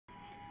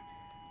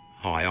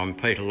Hi, I'm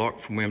Peter Locke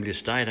from Wembley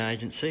Estate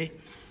Agency.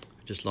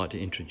 I'd just like to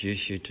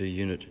introduce you to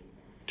Unit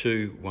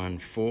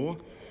 214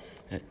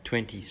 at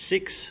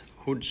 26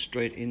 Hood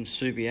Street in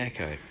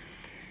Subiaco.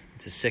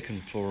 It's a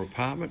second floor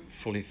apartment,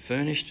 fully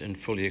furnished and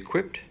fully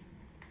equipped.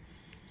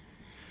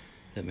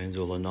 That means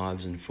all the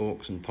knives and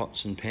forks and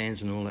pots and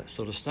pans and all that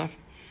sort of stuff.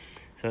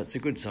 So it's a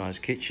good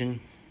sized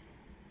kitchen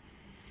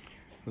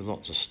with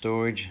lots of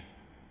storage,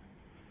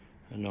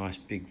 a nice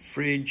big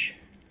fridge.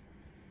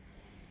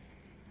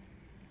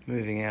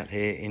 Moving out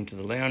here into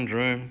the lounge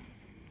room,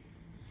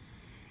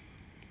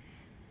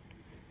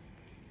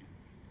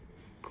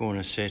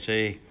 corner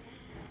settee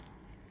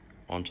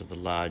onto the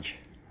large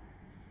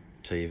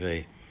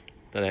TV.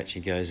 That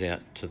actually goes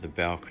out to the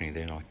balcony,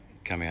 then I'll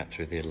come out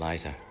through there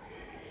later.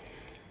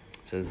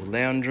 So there's the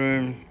lounge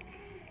room,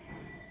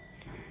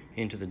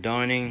 into the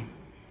dining,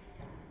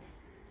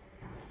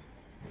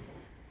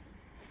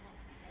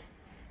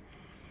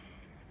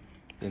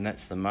 then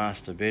that's the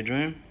master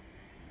bedroom.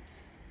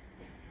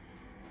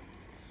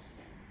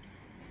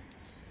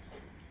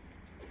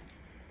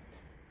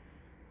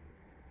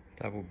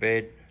 Double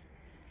bed,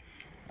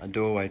 a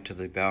doorway to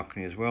the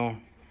balcony as well,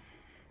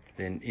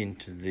 then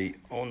into the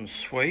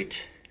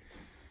ensuite.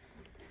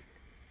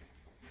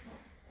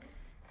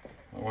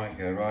 I won't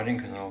go right in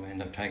because I'll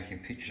end up taking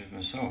a picture of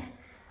myself.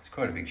 It's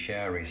quite a big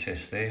shower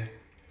recess there.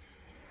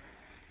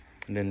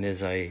 And then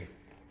there's a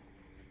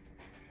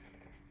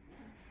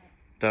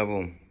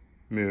double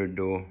mirrored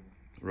door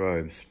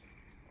robes.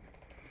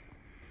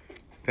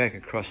 Back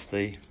across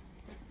the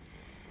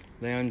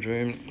lounge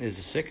room is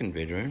the second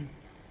bedroom.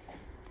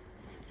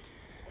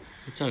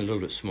 It's only a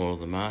little bit smaller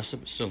than the master,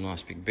 but still a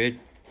nice big bed.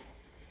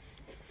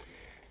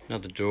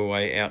 Another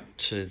doorway out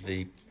to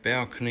the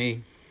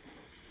balcony,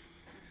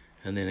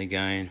 and then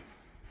again,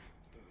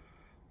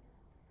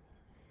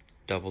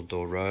 double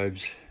door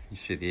robes. You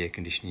see the air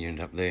conditioning unit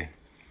up there.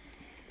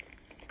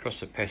 Across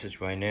the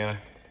passageway now,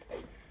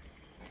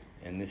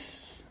 and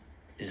this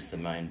is the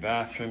main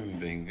bathroom. I'm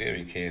being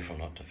very careful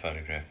not to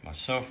photograph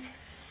myself.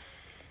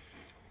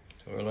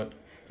 Toilet,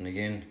 and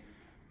again,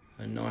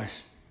 a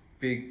nice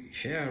big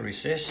shower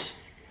recess.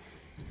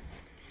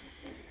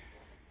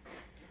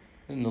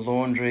 And the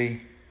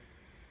laundry.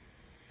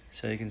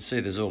 So you can see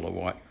there's all the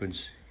white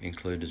goods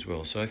included as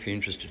well. So if you're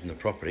interested in the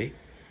property,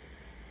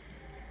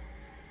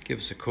 give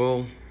us a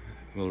call.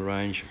 We'll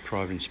arrange a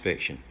private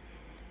inspection.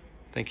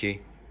 Thank you.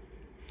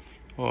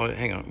 Oh,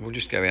 hang on, we'll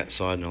just go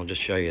outside and I'll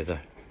just show you the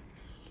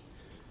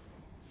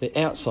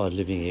outside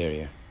living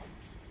area.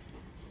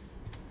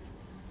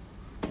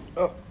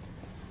 Oh,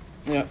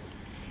 yeah.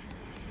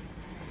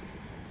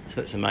 So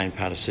that's the main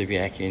part of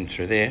Subiaco in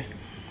through there.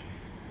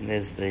 And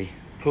there's the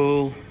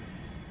pool.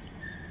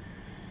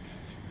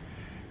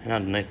 And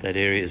underneath that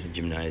area is the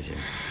gymnasium.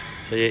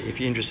 So yeah,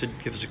 if you're interested,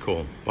 give us a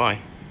call. Bye.